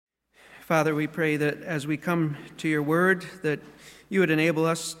Father, we pray that as we come to your word, that you would enable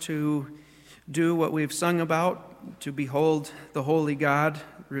us to do what we've sung about, to behold the holy God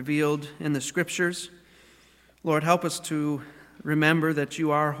revealed in the Scriptures. Lord, help us to remember that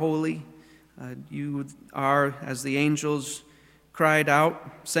you are holy. You are, as the angels cried out,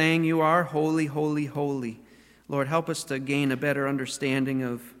 saying you are holy, holy, holy. Lord, help us to gain a better understanding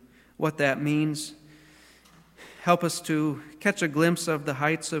of what that means. Help us to catch a glimpse of the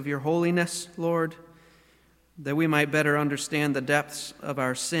heights of your holiness, Lord, that we might better understand the depths of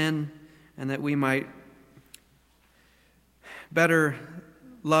our sin and that we might better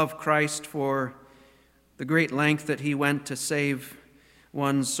love Christ for the great length that he went to save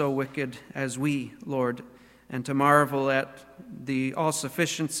one so wicked as we, Lord, and to marvel at the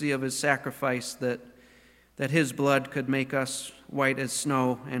all-sufficiency of his sacrifice, that his blood could make us white as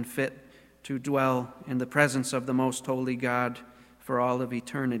snow and fit to dwell in the presence of the most holy God for all of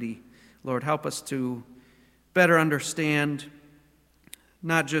eternity. Lord, help us to better understand,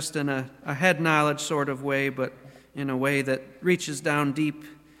 not just in a head knowledge sort of way, but in a way that reaches down deep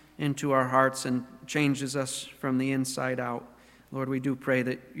into our hearts and changes us from the inside out. Lord, we do pray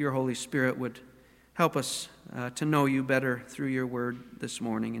that your Holy Spirit would help us to know you better through your word this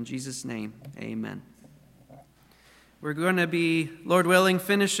morning. In Jesus' name, amen. We're going to be, Lord willing,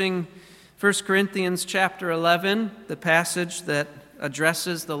 finishing 1 Corinthians chapter 11, the passage that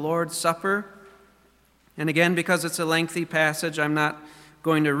addresses the Lord's Supper. And again, because it's a lengthy passage, I'm not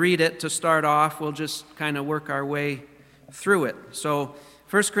going to read it to start off. We'll just kind of work our way through it. So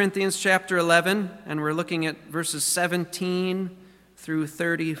 1 Corinthians chapter 11, and we're looking at verses 17 through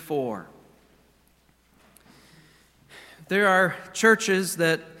 34. There are churches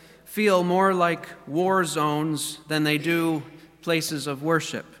that feel more like war zones than they do places of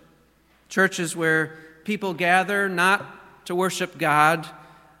worship. Churches where people gather not to worship God,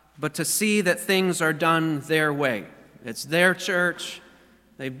 but to see that things are done their way. It's their church.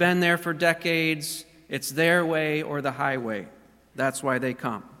 They've been there for decades. It's their way or the highway. That's why they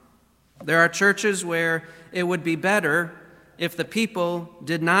come. There are churches where it would be better if the people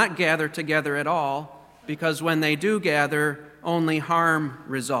did not gather together at all, because when they do gather, only harm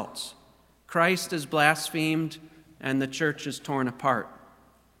results. Christ is blasphemed and the church is torn apart.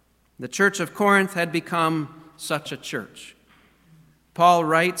 The church of Corinth had become such a church. Paul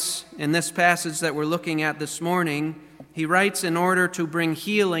writes in this passage that we're looking at this morning, he writes in order to bring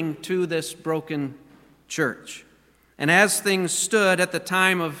healing to this broken church. And as things stood at the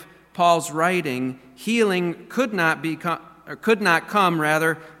time of Paul's writing, healing could not come,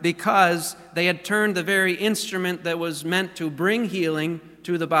 because they had turned the very instrument that was meant to bring healing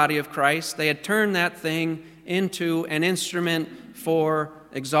to the body of Christ. They had turned that thing into an instrument for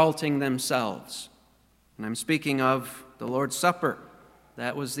exalting themselves. And I'm speaking of the Lord's Supper.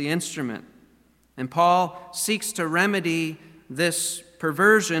 That was the instrument. And Paul seeks to remedy this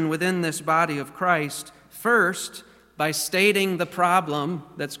perversion within this body of Christ, first by stating the problem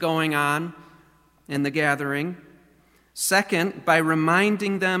that's going on in the gathering. Second, by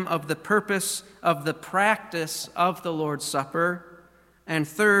reminding them of the purpose of the practice of the Lord's Supper. And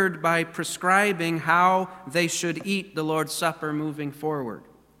third, by prescribing how they should eat the Lord's Supper moving forward.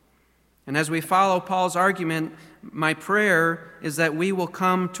 And as we follow Paul's argument, my prayer is that we will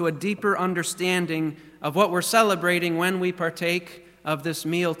come to a deeper understanding of what we're celebrating when we partake of this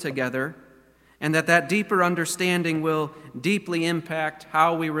meal together, and that deeper understanding will deeply impact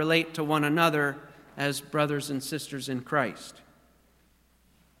how we relate to one another as brothers and sisters in Christ.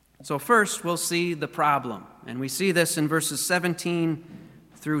 So first, we'll see the problem. And we see this in verses 17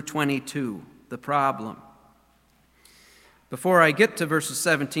 through 22, the problem. Before I get to verses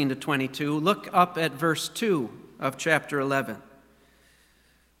 17 to 22, look up at verse 2 of chapter 11.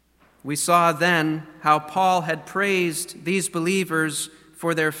 We saw then how Paul had praised these believers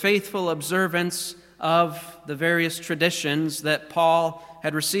for their faithful observance of the various traditions that Paul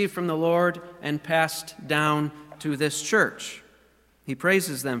had received from the Lord and passed down to this church. He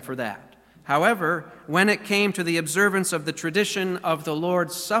praises them for that. However, when it came to the observance of the tradition of the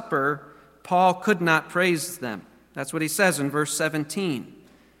Lord's Supper, Paul could not praise them. That's what he says in verse 17.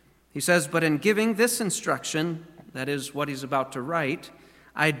 He says, "But in giving this instruction," that is what he's about to write,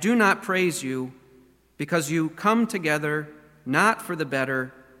 "I do not praise you, because you come together not for the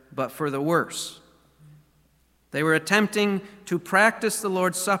better, but for the worse." They were attempting to practice the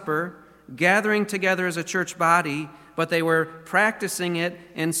Lord's Supper, gathering together as a church body, but they were practicing it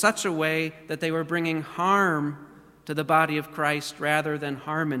in such a way that they were bringing harm to the body of Christ rather than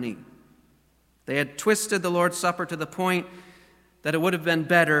harmony. They had twisted the Lord's Supper to the point that it would have been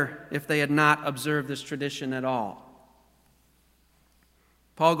better if they had not observed this tradition at all.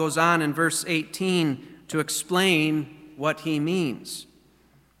 Paul goes on in verse 18 to explain what he means.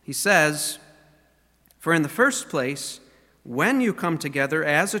 He says, "For in the first place, when you come together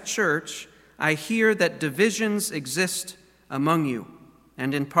as a church, I hear that divisions exist among you,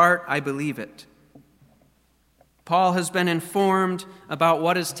 and in part I believe it." Paul has been informed about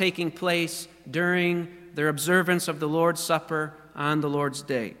what is taking place during their observance of the Lord's Supper on the Lord's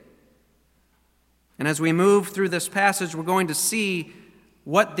Day. And as we move through this passage, we're going to see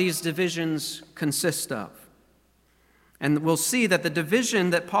what these divisions consist of. And we'll see that the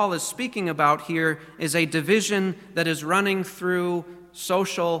division that Paul is speaking about here is a division that is running through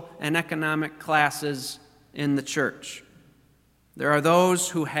social and economic classes in the church. There are those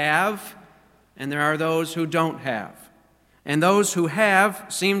who have, and there are those who don't have. And those who have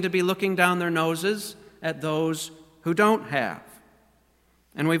seem to be looking down their noses at those who don't have.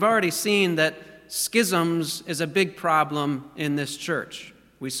 And we've already seen that schisms is a big problem in this church.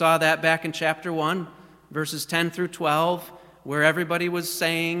 We saw that back in chapter 1, verses 10 through 12, where everybody was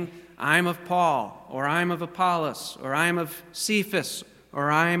saying, "I'm of Paul," or "I'm of Apollos," or "I'm of Cephas,"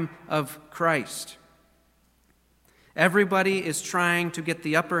 or "I'm of Christ." Everybody is trying to get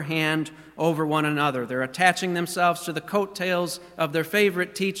the upper hand over one another. They're attaching themselves to the coattails of their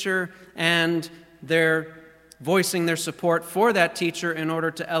favorite teacher, and they're voicing their support for that teacher in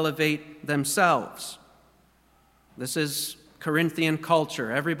order to elevate themselves. This is Corinthian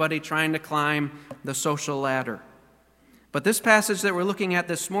culture, everybody trying to climb the social ladder. But this passage that we're looking at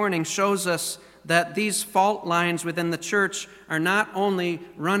this morning shows us that these fault lines within the church are not only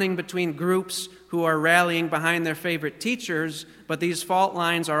running between groups who are rallying behind their favorite teachers, but these fault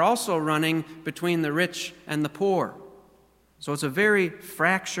lines are also running between the rich and the poor. So it's a very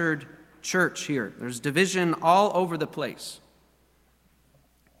fractured church here. There's division all over the place.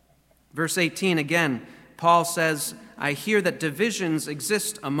 Verse 18 again, Paul says, "I hear that divisions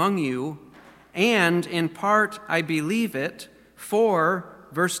exist among you, and in part I believe it, for,"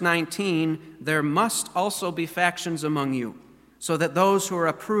 verse 19, "there must also be factions among you, so that those who are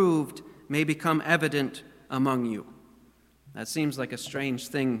approved may become evident among you." That seems like a strange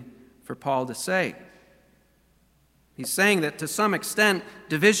thing for Paul to say. He's saying that to some extent,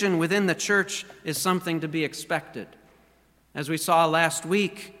 division within the church is something to be expected. As we saw last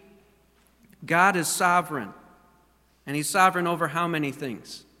week, God is sovereign, and He's sovereign over how many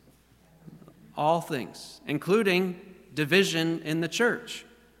things? All things, including division in the church.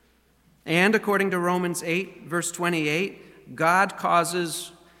 And according to Romans 8, verse 28, God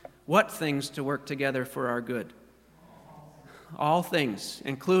causes what things to work together for our good? All things,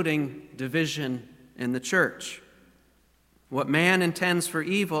 including division in the church. What man intends for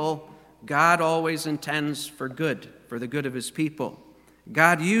evil, God always intends for good, for the good of His people.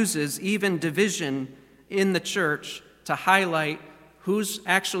 God uses even division in the church to highlight who's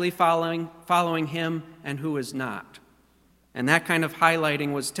actually following Him and who is not. And that kind of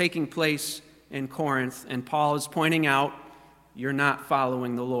highlighting was taking place in Corinth, and Paul is pointing out, you're not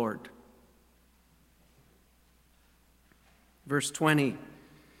following the Lord. Verse 20,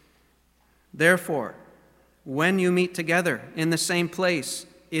 "Therefore, when you meet together in the same place,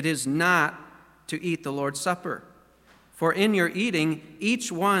 it is not to eat the Lord's Supper. For in your eating,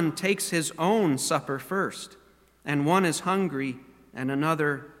 each one takes his own supper first, and one is hungry and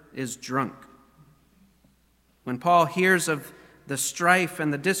another is drunk." When Paul hears of the strife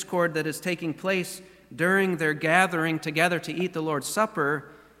and the discord that is taking place during their gathering together to eat the Lord's Supper,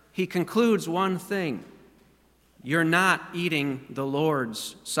 he concludes one thing: you're not eating the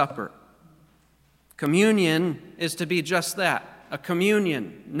Lord's Supper. Communion is to be just that, a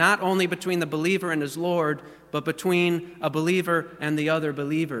communion, not only between the believer and his Lord, but between a believer and the other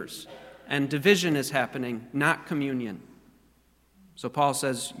believers. And division is happening, not communion. So Paul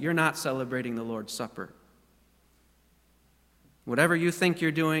says, you're not celebrating the Lord's Supper. Whatever you think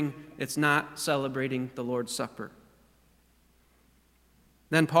you're doing, it's not celebrating the Lord's Supper.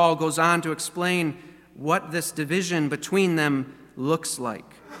 Then Paul goes on to explain what this division between them looks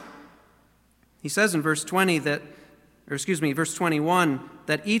like. He says in verse 21,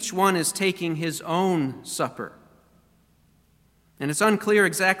 that each one is taking his own supper. And it's unclear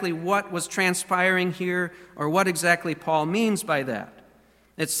exactly what was transpiring here or what exactly Paul means by that.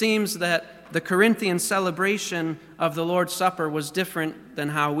 It seems that the Corinthian celebration of the Lord's Supper was different than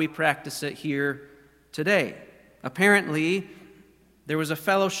how we practice it here today. Apparently, there was a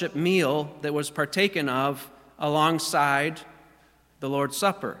fellowship meal that was partaken of alongside the Lord's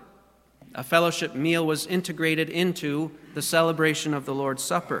Supper. A fellowship meal was integrated into the celebration of the Lord's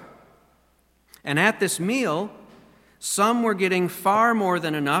Supper. And at this meal, some were getting far more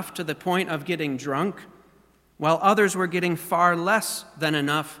than enough to the point of getting drunk, while others were getting far less than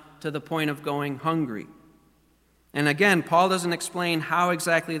enough to the point of going hungry. And again, Paul doesn't explain how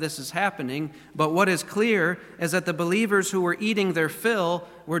exactly this is happening, but what is clear is that the believers who were eating their fill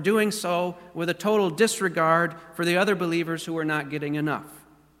were doing so with a total disregard for the other believers who were not getting enough.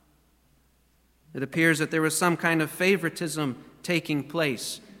 It appears that there was some kind of favoritism taking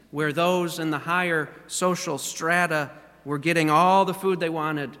place, where those in the higher social strata were getting all the food they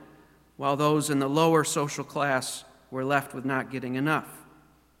wanted, while those in the lower social class were left with not getting enough.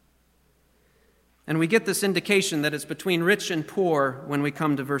 And we get this indication that it's between rich and poor when we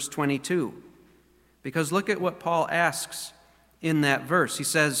come to verse 22. Because look at what Paul asks in that verse. He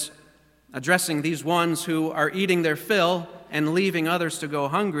says, addressing these ones who are eating their fill and leaving others to go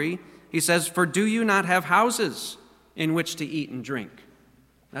hungry, he says, "For do you not have houses in which to eat and drink?"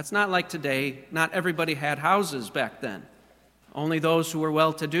 That's not like today. Not everybody had houses back then. Only those who were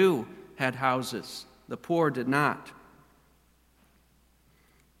well-to-do had houses. The poor did not.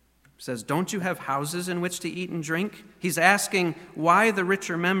 He says, don't you have houses in which to eat and drink? He's asking why the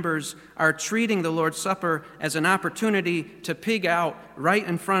richer members are treating the Lord's Supper as an opportunity to pig out right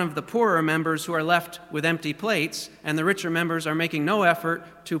in front of the poorer members who are left with empty plates, and the richer members are making no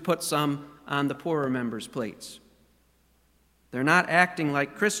effort to put some on the poorer members' plates. They're not acting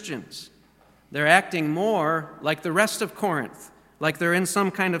like Christians. They're acting more like the rest of Corinth, like they're in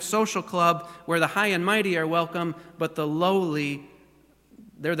some kind of social club where the high and mighty are welcome, but the lowly,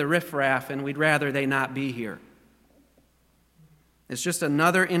 they're the riffraff, and we'd rather they not be here. It's just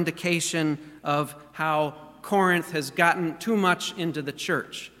another indication of how Corinth has gotten too much into the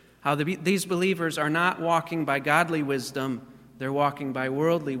church, how these believers are not walking by godly wisdom, they're walking by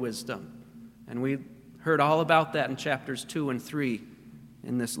worldly wisdom. And we heard all about that in chapters 2 and 3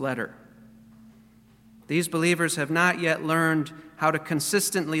 in this letter. These believers have not yet learned how to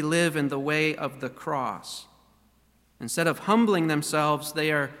consistently live in the way of the cross. Instead of humbling themselves,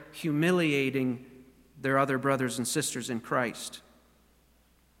 they are humiliating their other brothers and sisters in Christ.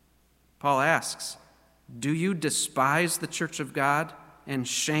 Paul asks, do you despise the church of God and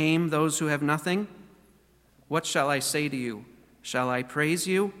shame those who have nothing? What shall I say to you? Shall I praise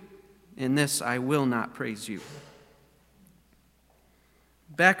you? In this I will not praise you.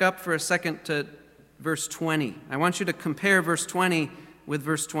 Back up for a second to verse 20. I want you to compare verse 20 with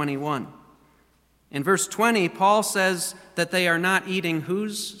verse 21. In verse 20, Paul says that they are not eating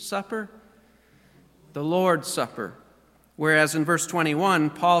whose supper? The Lord's Supper. Whereas in verse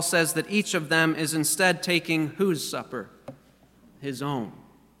 21, Paul says that each of them is instead taking whose supper? His own.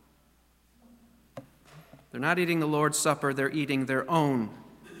 They're not eating the Lord's Supper, they're eating their own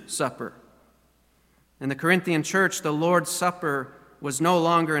supper. In the Corinthian church, the Lord's Supper was no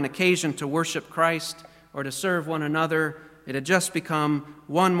longer an occasion to worship Christ or to serve one another. It had just become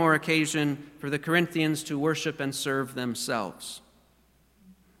one more occasion for the Corinthians to worship and serve themselves.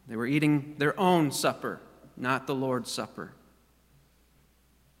 They were eating their own supper, not the Lord's Supper.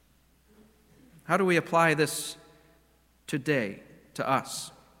 How do we apply this today to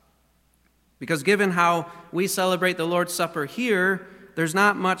us? Because given how we celebrate the Lord's Supper here, there's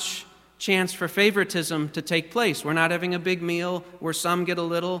not much chance for favoritism to take place. We're not having a big meal where some get a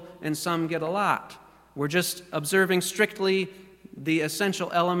little and some get a lot. We're just observing strictly the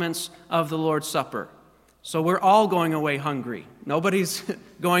essential elements of the Lord's Supper. So we're all going away hungry. Nobody's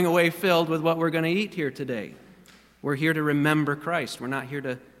going away filled with what we're going to eat here today. We're here to remember Christ. We're not here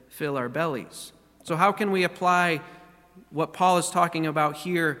to fill our bellies. So how can we apply what Paul is talking about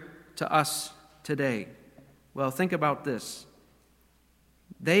here to us today? Well, think about this.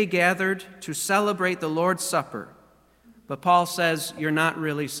 They gathered to celebrate the Lord's Supper, but Paul says you're not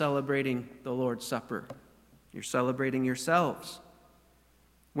really celebrating the Lord's Supper. You're celebrating yourselves.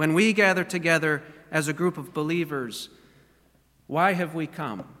 When we gather together as a group of believers, why have we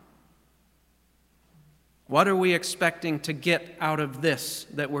come? What are we expecting to get out of this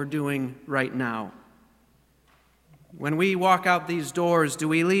that we're doing right now? When we walk out these doors, do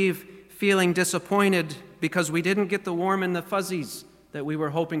we leave feeling disappointed because we didn't get the warm and the fuzzies that we were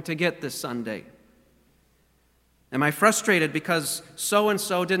hoping to get this Sunday? Am I frustrated because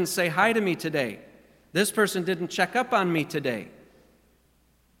so-and-so didn't say hi to me today? This person didn't check up on me today?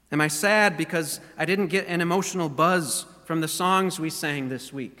 Am I sad because I didn't get an emotional buzz from the songs we sang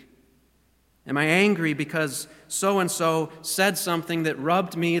this week? Am I angry because so-and-so said something that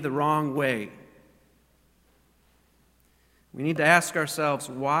rubbed me the wrong way? We need to ask ourselves,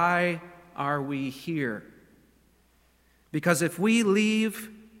 why are we here? Because if we leave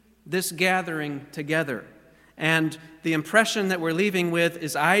this gathering together and the impression that we're leaving with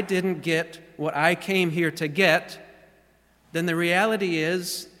is I didn't get what I came here to get, then the reality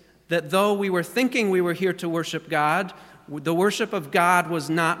is that though we were thinking we were here to worship God, the worship of God was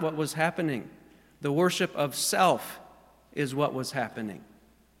not what was happening. The worship of self is what was happening.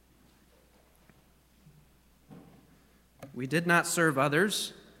 We did not serve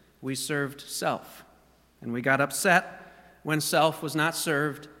others, we served self. And we got upset when self was not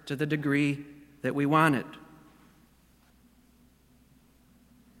served to the degree that we wanted.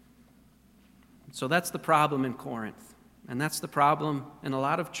 So that's the problem in Corinth. And that's the problem in a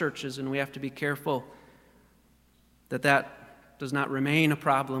lot of churches, and we have to be careful that that does not remain a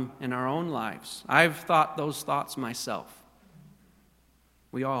problem in our own lives. I've thought those thoughts myself.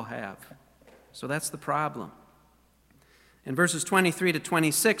 We all have. So that's the problem. In verses 23 to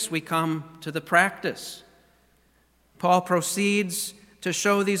 26, we come to the practice. Paul proceeds to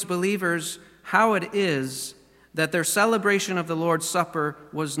show these believers how it is that their celebration of the Lord's Supper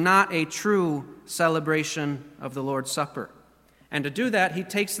was not a true celebration of the Lord's Supper. And to do that, he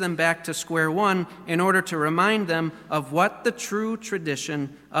takes them back to square one in order to remind them of what the true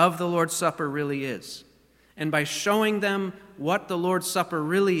tradition of the Lord's Supper really is. And by showing them what the Lord's Supper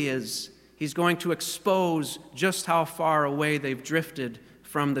really is, he's going to expose just how far away they've drifted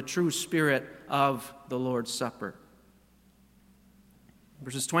from the true spirit of the Lord's Supper.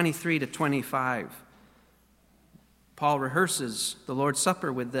 Verses 23 to 25. Paul rehearses the Lord's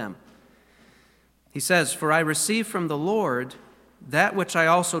Supper with them. He says, "For I received from the Lord that which I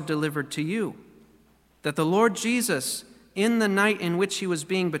also delivered to you, that the Lord Jesus, in the night in which he was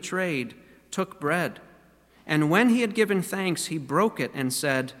being betrayed, took bread. And when he had given thanks, he broke it and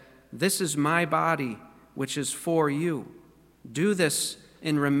said, 'This is my body, which is for you. Do this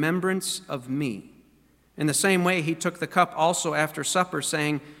in remembrance of me.' In the same way, he took the cup also after supper,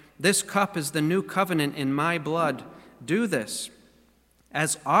 saying, 'This cup is the new covenant in my blood. Do this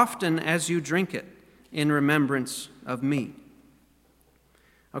as often as you drink it in remembrance of me.'"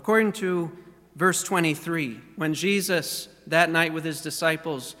 According to verse 23, when Jesus that night with his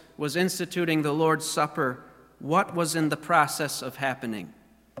disciples was instituting the Lord's Supper, what was in the process of happening?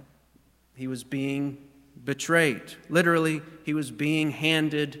 He was being betrayed. Literally, he was being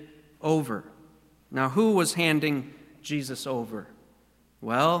handed over. Now, who was handing Jesus over?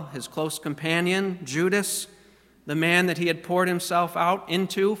 Well, his close companion, Judas, the man that he had poured himself out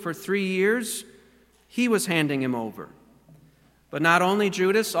into for 3 years, he was handing him over. But not only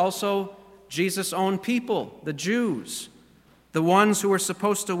Judas, also Jesus' own people, the Jews, the ones who were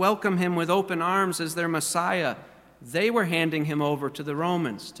supposed to welcome him with open arms as their Messiah, they were handing him over to the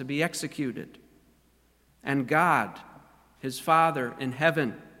Romans to be executed. And God, his Father in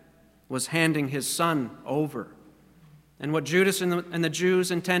heaven, was handing his Son over. And what Judas and the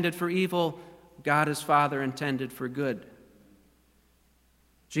Jews intended for evil, God his Father intended for good.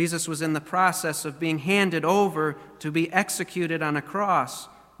 Jesus was in the process of being handed over to be executed on a cross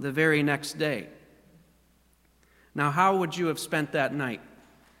the very next day. Now, how would you have spent that night,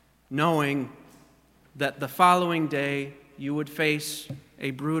 knowing that the following day you would face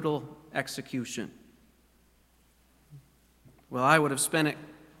a brutal execution? Well, I would have spent it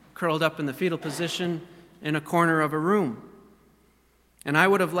curled up in the fetal position in a corner of a room. And I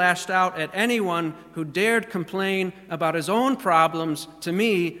would have lashed out at anyone who dared complain about his own problems to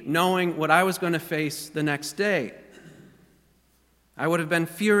me, knowing what I was going to face the next day. I would have been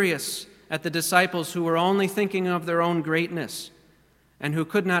furious at the disciples who were only thinking of their own greatness and who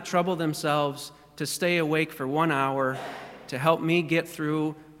could not trouble themselves to stay awake for 1 hour to help me get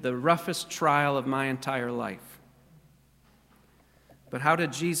through the roughest trial of my entire life. But how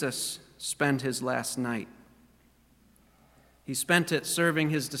did Jesus spend his last night? He spent it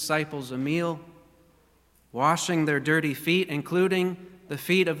serving his disciples a meal, washing their dirty feet, including the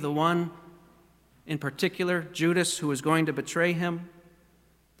feet of the one in particular, Judas, who was going to betray him,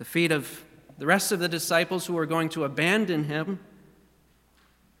 the feet of the rest of the disciples who were going to abandon him.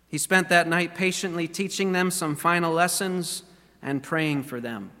 He spent that night patiently teaching them some final lessons and praying for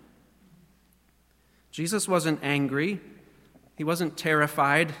them. Jesus wasn't angry. He wasn't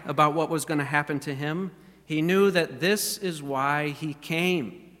terrified about what was going to happen to him. He knew that this is why he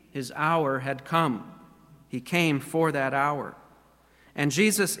came. His hour had come. He came for that hour. And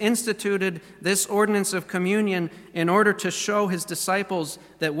Jesus instituted this ordinance of communion in order to show his disciples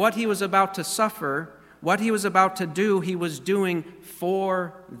that what he was about to suffer, what he was about to do, he was doing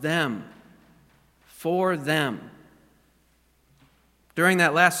for them. For them. During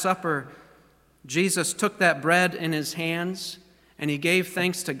that Last Supper, Jesus took that bread in his hands and he gave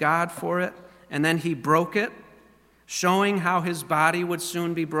thanks to God for it. And then he broke it, showing how his body would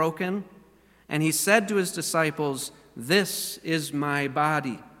soon be broken. And he said to his disciples, "This is my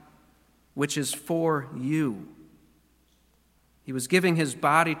body, which is for you." He was giving his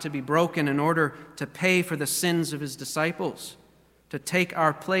body to be broken in order to pay for the sins of his disciples, to take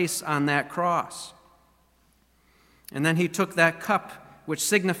our place on that cross. And then he took that cup, which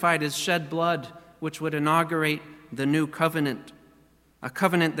signified his shed blood, which would inaugurate the new covenant, a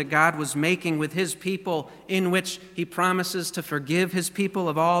covenant that God was making with his people, in which he promises to forgive his people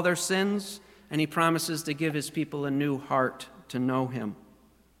of all their sins, and he promises to give his people a new heart to know him.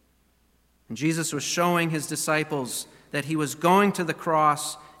 And Jesus was showing his disciples that he was going to the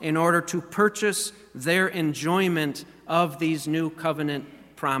cross in order to purchase their enjoyment of these new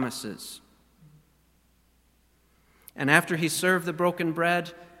covenant promises. And after he served the broken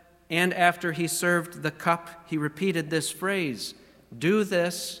bread, and after he served the cup, he repeated this phrase, "Do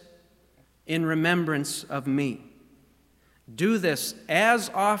this in remembrance of me." Do this as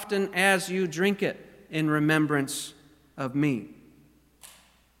often as you drink it in remembrance of me.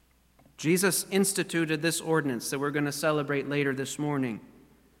 Jesus instituted this ordinance that we're going to celebrate later this morning.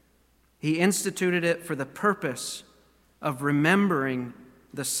 He instituted it for the purpose of remembering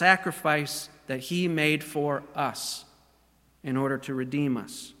the sacrifice that he made for us in order to redeem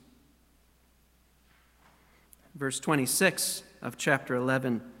us. Verse 26 of chapter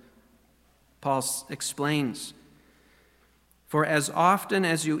 11, Paul explains, "For as often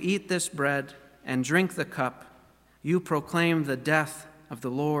as you eat this bread and drink the cup, you proclaim the death of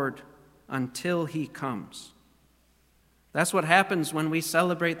the Lord until he comes." That's what happens when we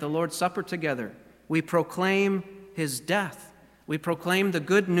celebrate the Lord's Supper together. We proclaim his death. We proclaim the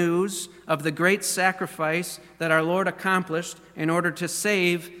good news of the great sacrifice that our Lord accomplished in order to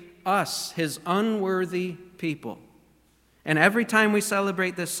save us, his unworthy people. And every time we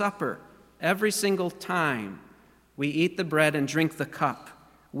celebrate this supper, every single time we eat the bread and drink the cup,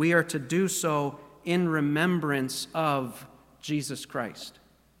 we are to do so in remembrance of Jesus Christ.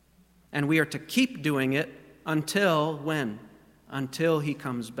 And we are to keep doing it until when? Until he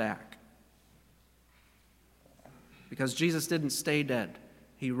comes back. Because Jesus didn't stay dead.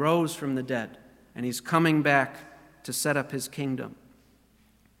 He rose from the dead, and he's coming back to set up his kingdom.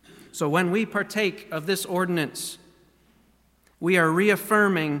 So when we partake of this ordinance, we are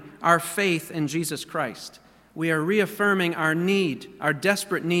reaffirming our faith in Jesus Christ. We are reaffirming our need, our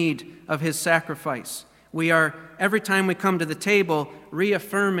desperate need of his sacrifice. We are, every time we come to the table,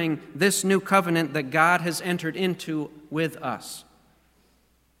 reaffirming this new covenant that God has entered into with us.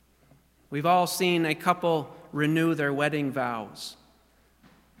 We've all seen a couple renew their wedding vows.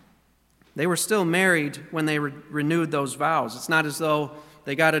 They were still married when they renewed those vows. It's not as though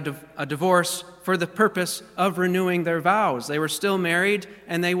they got a divorce for the purpose of renewing their vows. They were still married,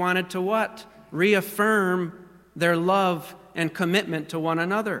 and they wanted to what? Reaffirm their love and commitment to one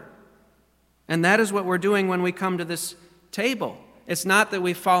another. And that is what we're doing when we come to this table. It's not that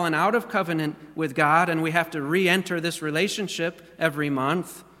we've fallen out of covenant with God and we have to re-enter this relationship every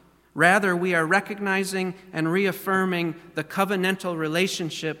month. Rather, we are recognizing and reaffirming the covenantal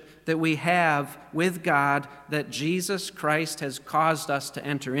relationship that we have with God that Jesus Christ has caused us to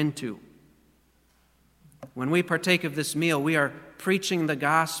enter into. When we partake of this meal, we are preaching the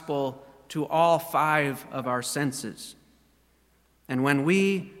gospel to all five of our senses. And when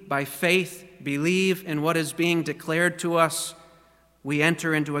we, by faith, believe in what is being declared to us, we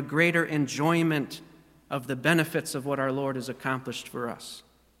enter into a greater enjoyment of the benefits of what our Lord has accomplished for us.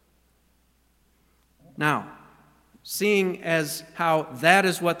 Now, seeing as how that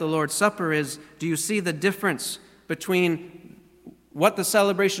is what the Lord's Supper is, do you see the difference between what the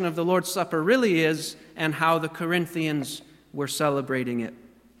celebration of the Lord's Supper really is and how the Corinthians were celebrating it?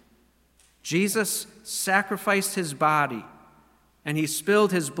 Jesus sacrificed his body and he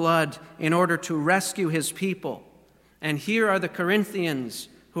spilled his blood in order to rescue his people. And here are the Corinthians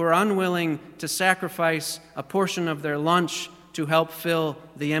who are unwilling to sacrifice a portion of their lunch to help fill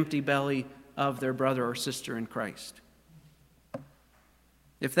the empty belly of their brother or sister in Christ.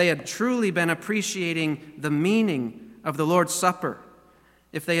 If they had truly been appreciating the meaning of the Lord's Supper,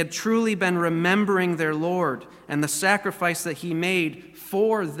 if they had truly been remembering their Lord and the sacrifice that he made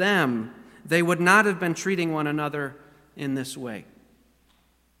for them, they would not have been treating one another in this way.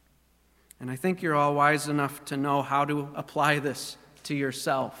 And I think you're all wise enough to know how to apply this to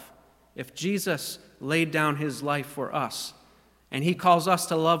yourself. If Jesus laid down his life for us, and he calls us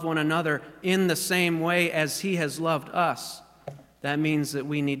to love one another in the same way as he has loved us, that means that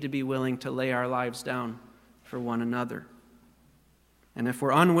we need to be willing to lay our lives down for one another. And if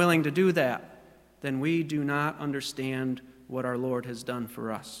we're unwilling to do that, then we do not understand what our Lord has done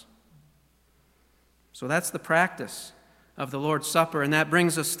for us. So that's the practice of the Lord's Supper. And that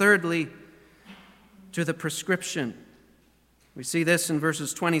brings us thirdly to the prescription. We see this in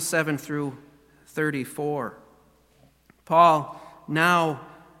verses 27 through 34. Paul now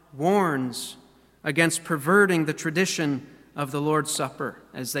warns against perverting the tradition of the Lord's Supper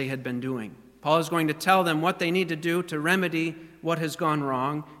as they had been doing. Paul is going to tell them what they need to do to remedy what has gone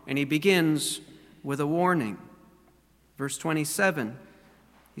wrong, and he begins with a warning. Verse 27,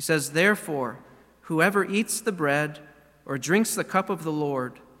 he says, "Therefore, whoever eats the bread or drinks the cup of the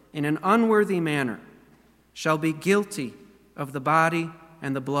Lord in an unworthy manner shall be guilty of the body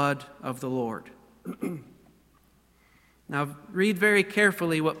and the blood of the Lord." Now, read very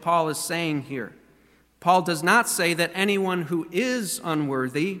carefully what Paul is saying here. Paul does not say that anyone who is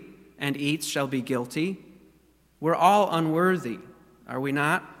unworthy and eats shall be guilty. We're all unworthy, are we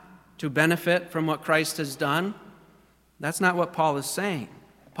not, to benefit from what Christ has done? That's not what Paul is saying.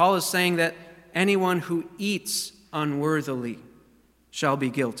 Paul is saying that anyone who eats unworthily shall be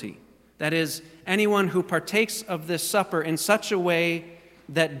guilty. That is, anyone who partakes of this supper in such a way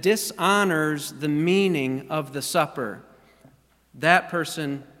that dishonors the meaning of the supper, that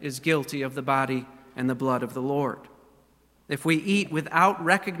person is guilty of the body and the blood of the Lord. If we eat without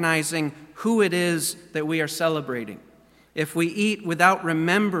recognizing who it is that we are celebrating, if we eat without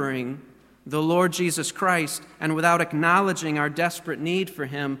remembering the Lord Jesus Christ and without acknowledging our desperate need for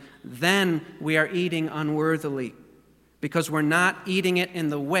him, then we are eating unworthily, because we're not eating it in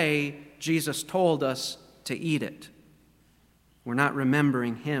the way Jesus told us to eat it. We're not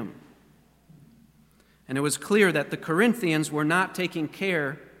remembering him. And it was clear that the Corinthians were not taking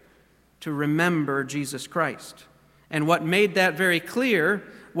care to remember Jesus Christ. And what made that very clear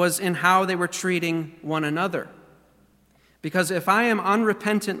was in how they were treating one another. Because if I am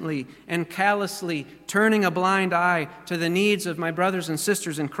unrepentantly and callously turning a blind eye to the needs of my brothers and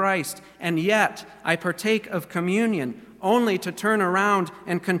sisters in Christ, and yet I partake of communion only to turn around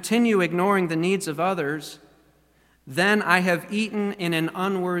and continue ignoring the needs of others, then I have eaten in an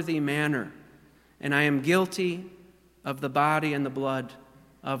unworthy manner, and I am guilty of the body and the blood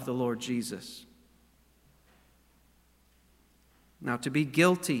of the Lord Jesus. Now, to be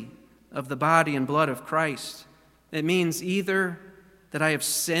guilty of the body and blood of Christ, it means either that I have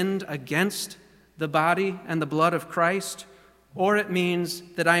sinned against the body and the blood of Christ, or it means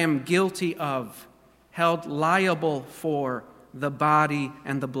that I am guilty of, held liable for the body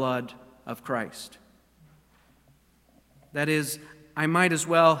and the blood of Christ. That is, I might as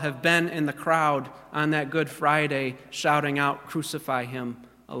well have been in the crowd on that Good Friday shouting out, "Crucify him,"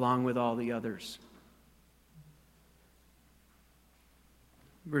 along with all the others.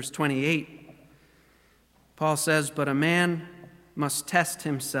 Verse 28, Paul says, "But a man must test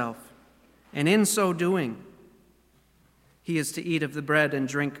himself, and in so doing, he is to eat of the bread and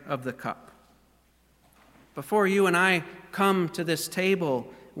drink of the cup." Before you and I come to this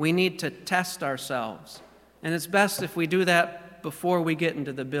table, we need to test ourselves. And it's best if we do that before we get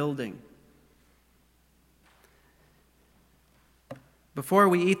into the building. Before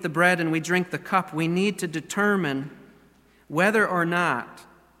we eat the bread and we drink the cup, we need to determine whether or not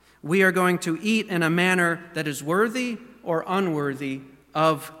we are going to eat in a manner that is worthy or unworthy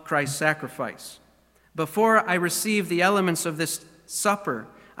of Christ's sacrifice. Before I receive the elements of this supper,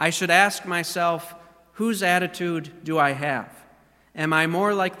 I should ask myself, whose attitude do I have? Am I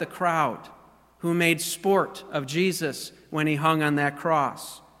more like the crowd who made sport of Jesus when he hung on that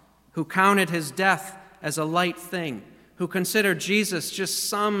cross, who counted his death as a light thing, who considered Jesus just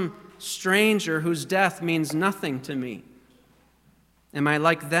some stranger whose death means nothing to me? Am I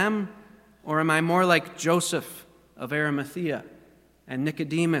like them, or am I more like Joseph of Arimathea and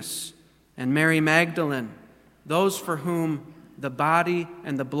Nicodemus and Mary Magdalene, those for whom the body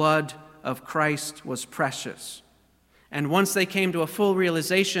and the blood of Christ was precious? And once they came to a full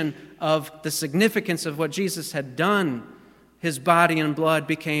realization of the significance of what Jesus had done, his body and blood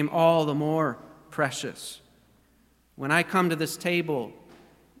became all the more precious. When I come to this table,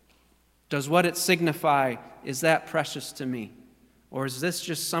 does what it signify, is that precious to me? Or is this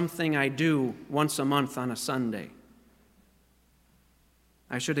just something I do once a month on a Sunday?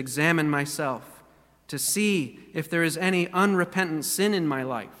 I should examine myself to see if there is any unrepentant sin in my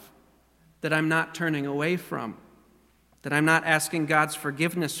life that I'm not turning away from, that I'm not asking God's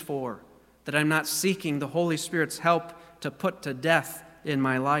forgiveness for, that I'm not seeking the Holy Spirit's help to put to death in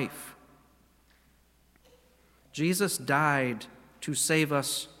my life. Jesus died to save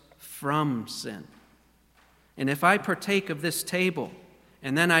us from sin. And if I partake of this table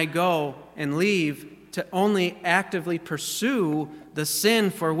and then I go and leave to only actively pursue the sin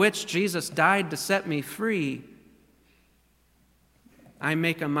for which Jesus died to set me free, I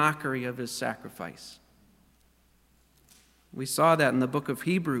make a mockery of his sacrifice. We saw that in the book of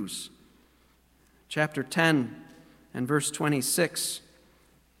Hebrews, chapter 10 and verse 26.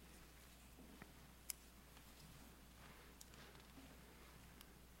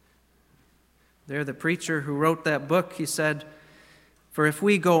 There, the preacher who wrote that book, he said, "For if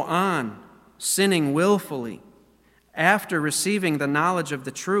we go on sinning willfully after receiving the knowledge of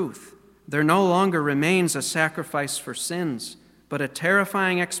the truth, there no longer remains a sacrifice for sins, but a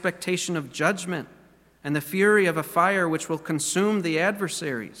terrifying expectation of judgment and the fury of a fire which will consume the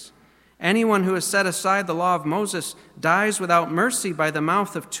adversaries. Anyone who has set aside the law of Moses dies without mercy by the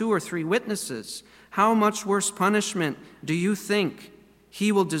mouth of 2 or 3 witnesses. How much worse punishment do you think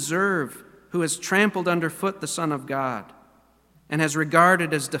he will deserve who has trampled underfoot the Son of God and has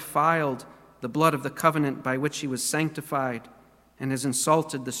regarded as defiled the blood of the covenant by which he was sanctified and has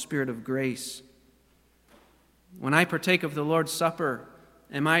insulted the Spirit of grace?" When I partake of the Lord's Supper,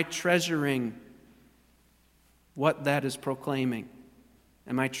 am I treasuring what that is proclaiming?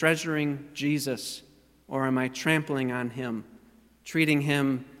 Am I treasuring Jesus, or am I trampling on him, treating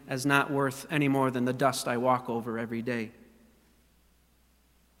him as not worth any more than the dust I walk over every day?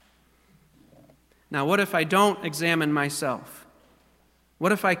 Now, what if I don't examine myself?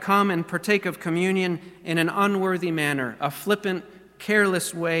 What if I come and partake of communion in an unworthy manner, a flippant,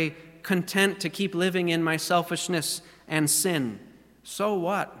 careless way, content to keep living in my selfishness and sin? So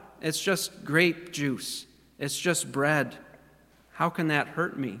what? It's just grape juice. It's just bread. How can that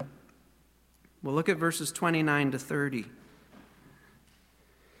hurt me? Well, look at verses 29 to 30.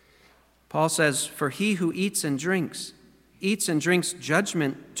 Paul says, "For he who eats and drinks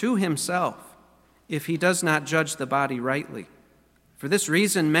judgment to himself, if he does not judge the body rightly. For this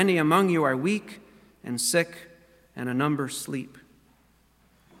reason, many among you are weak and sick, and a number sleep."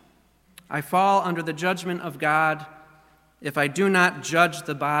 I fall under the judgment of God if I do not judge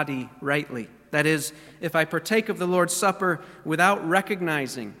the body rightly. That is, if I partake of the Lord's Supper without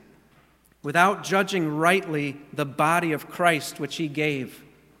recognizing, without judging rightly the body of Christ which he gave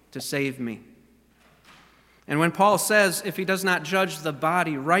to save me. And when Paul says, if he does not judge the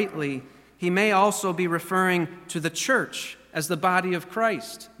body rightly, he may also be referring to the church as the body of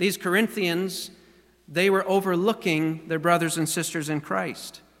Christ. These Corinthians, they were overlooking their brothers and sisters in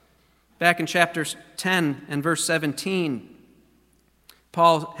Christ. Back in chapter 10 and verse 17,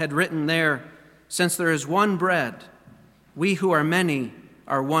 Paul had written there, "Since there is one bread, we who are many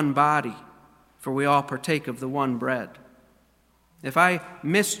are one body, for we all partake of the one bread." If I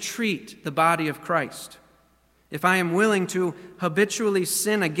mistreat the body of Christ, if I am willing to habitually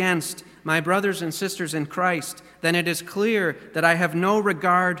sin against my brothers and sisters in Christ, then it is clear that I have no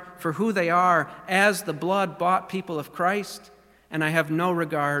regard for who they are as the blood-bought people of Christ, and I have no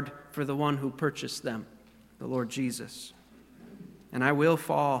regard for the one who purchased them, the Lord Jesus. And I will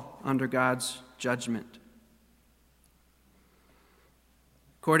fall under God's judgment.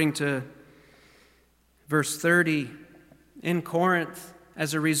 According to verse 30, in Corinth,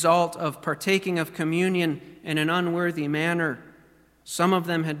 as a result of partaking of communion in an unworthy manner, some of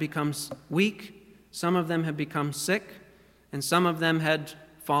them had become weak, some of them had become sick, and some of them had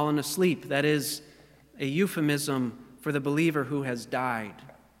fallen asleep. That is a euphemism for the believer who has died.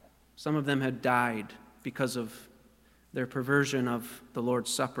 Some of them had died because of their perversion of the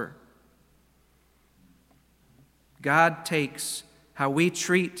Lord's Supper. God takes how we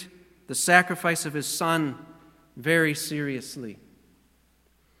treat the sacrifice of his Son very seriously.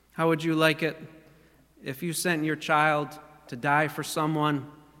 How would you like it if you sent your child to die for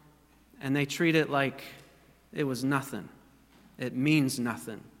someone and they treat it like it was nothing? It means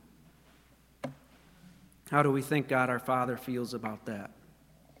nothing. How do we think God our Father feels about that?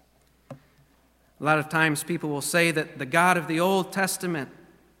 A lot of times people will say that the God of the Old Testament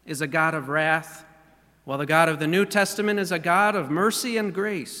is a God of wrath, while the God of the New Testament is a God of mercy and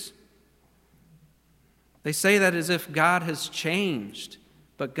grace. They say that as if God has changed,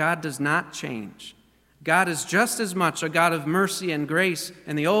 but God does not change. God is just as much a God of mercy and grace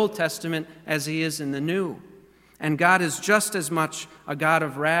in the Old Testament as he is in the New. And God is just as much a God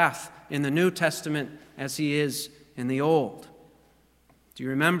of wrath in the New Testament as he is in the Old. Do you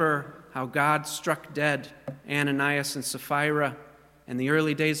remember how God struck dead Ananias and Sapphira in the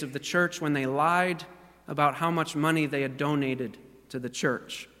early days of the church when they lied about how much money they had donated to the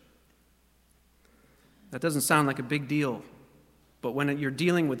church? That doesn't sound like a big deal, but when you're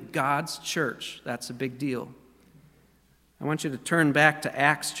dealing with God's church, that's a big deal. I want you to turn back to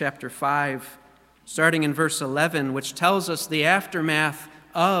Acts chapter 5, starting in verse 11, which tells us the aftermath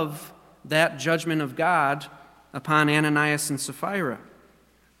of that judgment of God upon Ananias and Sapphira.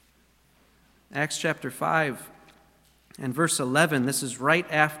 Acts chapter 5 and verse 11, this is right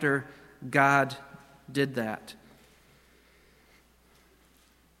after God did that.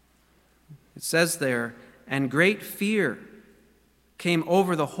 It says there, "And great fear came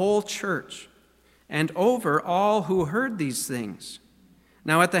over the whole church and over all who heard these things.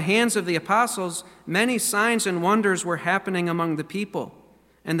 Now at the hands of the apostles, many signs and wonders were happening among the people,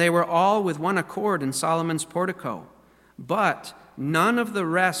 and they were all with one accord in Solomon's portico. But none of the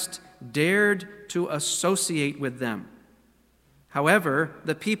rest dared to associate with them. However,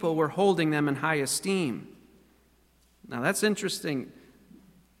 the people were holding them in high esteem. Now that's interesting.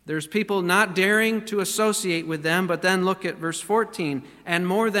 There's people not daring to associate with them, but then look at verse 14. And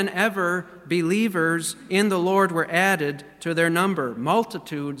more than ever, believers in the Lord were added to their number,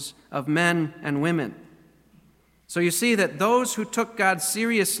 multitudes of men and women. So you see that those who took God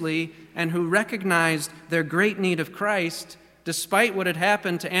seriously and who recognized their great need of Christ, despite what had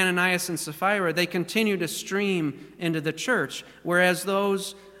happened to Ananias and Sapphira, they continued to stream into the church, whereas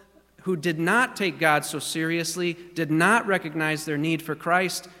those who did not take God so seriously, did not recognize their need for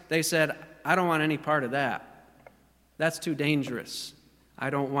Christ, they said, I don't want any part of that. That's too dangerous. I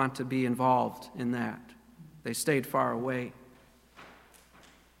don't want to be involved in that. They stayed far away.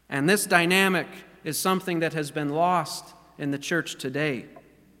 And this dynamic is something that has been lost in the church today.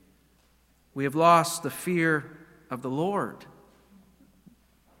 We have lost the fear of the Lord,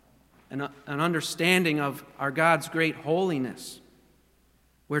 an understanding of our God's great holiness.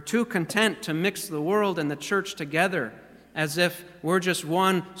 We're too content to mix the world and the church together as if we're just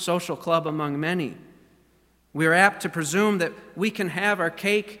one social club among many. We're apt to presume that we can have our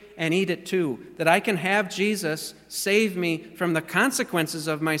cake and eat it too, that I can have Jesus save me from the consequences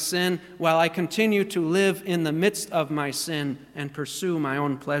of my sin while I continue to live in the midst of my sin and pursue my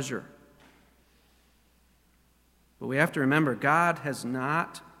own pleasure. But we have to remember, God has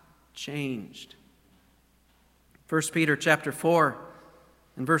not changed. 1 Peter chapter 4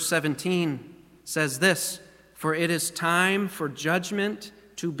 and verse 17 says this, For it is time for judgment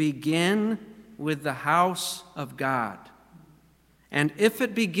to begin with the house of God. And if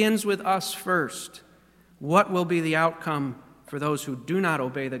it begins with us first, what will be the outcome for those who do not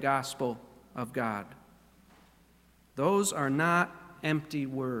obey the gospel of God? Those are not empty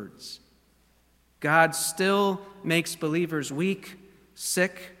words. God still makes believers weak,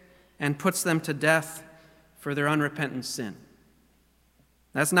 sick, and puts them to death for their unrepentant sin.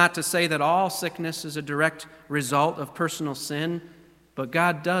 That's not to say that all sickness is a direct result of personal sin, but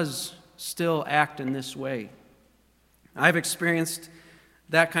God does still act in this way. I've experienced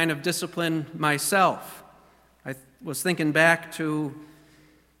that kind of discipline myself. I was thinking back to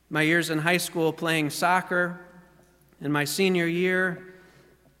my years in high school playing soccer. In my senior year,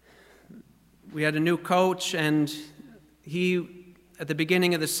 we had a new coach, and at the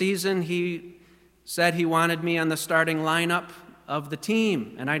beginning of the season, he said he wanted me on the starting lineup of the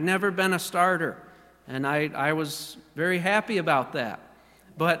team, and I'd never been a starter, and I was very happy about that.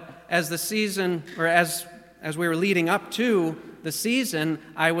 But as the season, or as we were leading up to the season,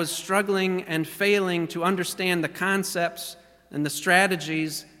 I was struggling and failing to understand the concepts and the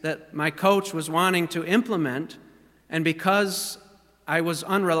strategies that my coach was wanting to implement, and because I was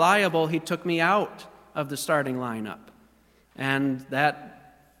unreliable, he took me out of the starting lineup. And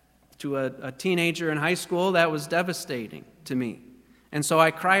that, to a teenager in high school, that was devastating to me. And so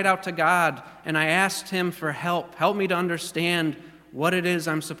I cried out to God, and I asked him for help. Help me to understand what it is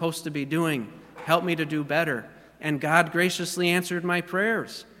I'm supposed to be doing. Help me to do better. And God graciously answered my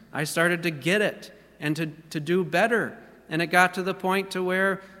prayers. I started to get it and to do better. And it got to the point to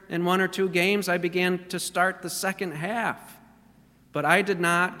where in 1 or 2 games I began to start the second half. But I did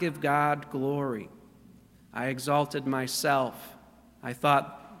not give God glory. I exalted myself. I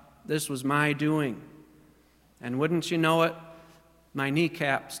thought this was my doing. And wouldn't you know it, my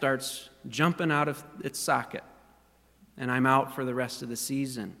kneecap starts jumping out of its socket, and I'm out for the rest of the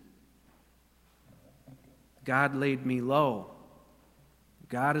season. God laid me low.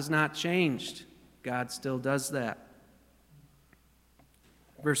 God has not changed. God still does that.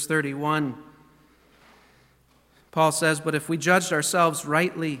 Verse 31, Paul says, But if we judged ourselves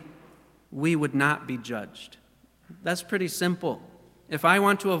rightly, we would not be judged. That's pretty simple. If I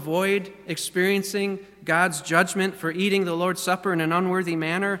want to avoid experiencing God's judgment for eating the Lord's Supper in an unworthy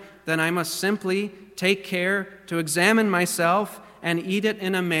manner, then I must simply take care to examine myself and eat it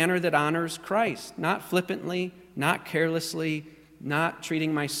in a manner that honors Christ, not flippantly, not carelessly, not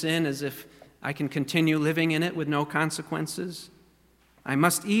treating my sin as if I can continue living in it with no consequences. I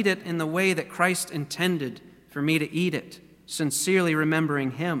must eat it in the way that Christ intended for me to eat it, sincerely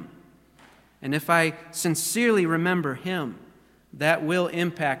remembering Him. And if I sincerely remember Him, that will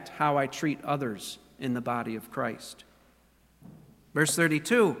impact how I treat others in the body of Christ. Verse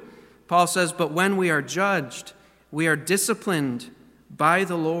 32, Paul says, But when we are judged, we are disciplined by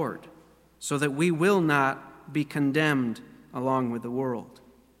the Lord, so that we will not be condemned along with the world.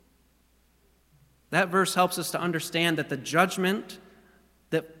 That verse helps us to understand that the judgment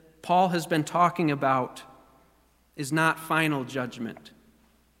Paul has been talking about is not final judgment.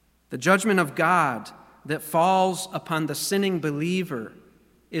 The judgment of God that falls upon the sinning believer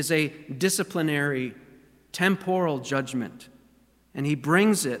is a disciplinary, temporal judgment. And he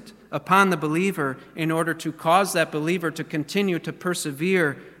brings it upon the believer in order to cause that believer to continue to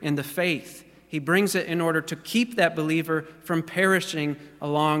persevere in the faith. He brings it in order to keep that believer from perishing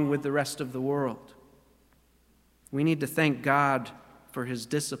along with the rest of the world. We need to thank God for his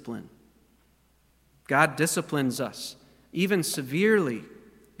discipline. God disciplines us, even severely,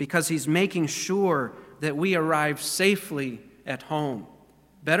 because he's making sure that we arrive safely at home.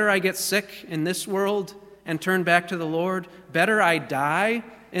 Better I get sick in this world and turn back to the Lord. Better I die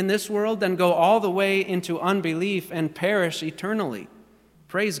in this world than go all the way into unbelief and perish eternally.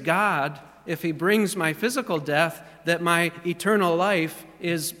 Praise God if he brings my physical death, that my eternal life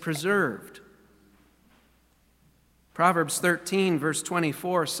is preserved. Proverbs 13, verse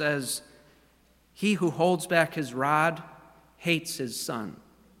 24 says, "He who holds back his rod hates his son,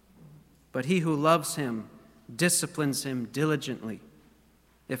 but he who loves him disciplines him diligently."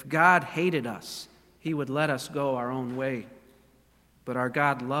 If God hated us, he would let us go our own way. But our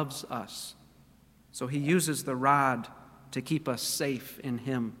God loves us, so he uses the rod to keep us safe in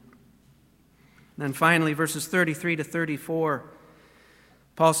him. And then finally, verses 33 to 34,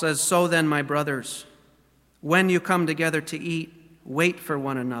 Paul says, "So then, my brothers, when you come together to eat, wait for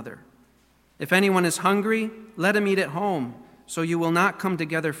one another. If anyone is hungry, let him eat at home, so you will not come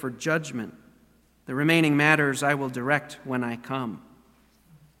together for judgment. The remaining matters I will direct when I come."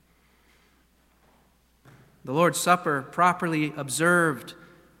 The Lord's Supper, properly observed,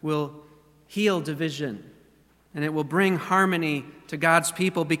 will heal division, and it will bring harmony to God's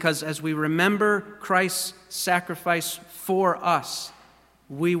people, because as we remember Christ's sacrifice for us,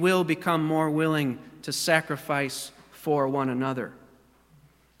 we will become more willing to sacrifice for one another.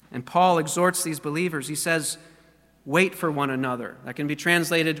 And Paul exhorts these believers. He says, wait for one another. That can be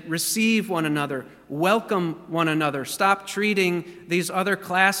translated, receive one another, welcome one another. Stop treating these other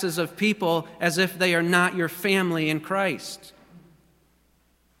classes of people as if they are not your family in Christ.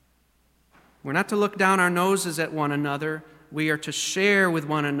 We're not to look down our noses at one another. We are to share with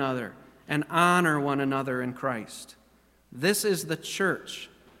one another and honor one another in Christ. This is the church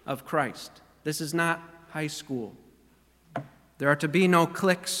of Christ. This is not high school. There are to be no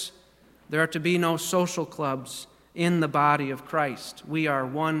cliques. There are to be no social clubs in the body of Christ. We are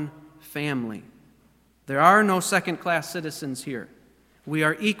one family. There are no second-class citizens here. We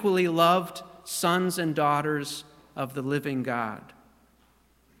are equally loved sons and daughters of the living God.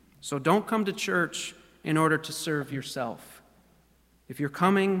 So don't come to church in order to serve yourself. If you're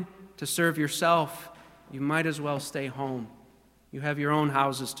coming to serve yourself, you might as well stay home. You have your own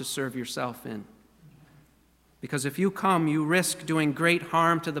houses to serve yourself in. Because if you come, you risk doing great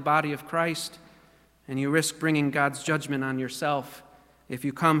harm to the body of Christ, and you risk bringing God's judgment on yourself if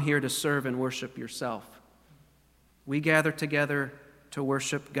you come here to serve and worship yourself. We gather together to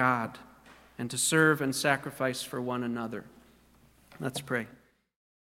worship God and to serve and sacrifice for one another. Let's pray.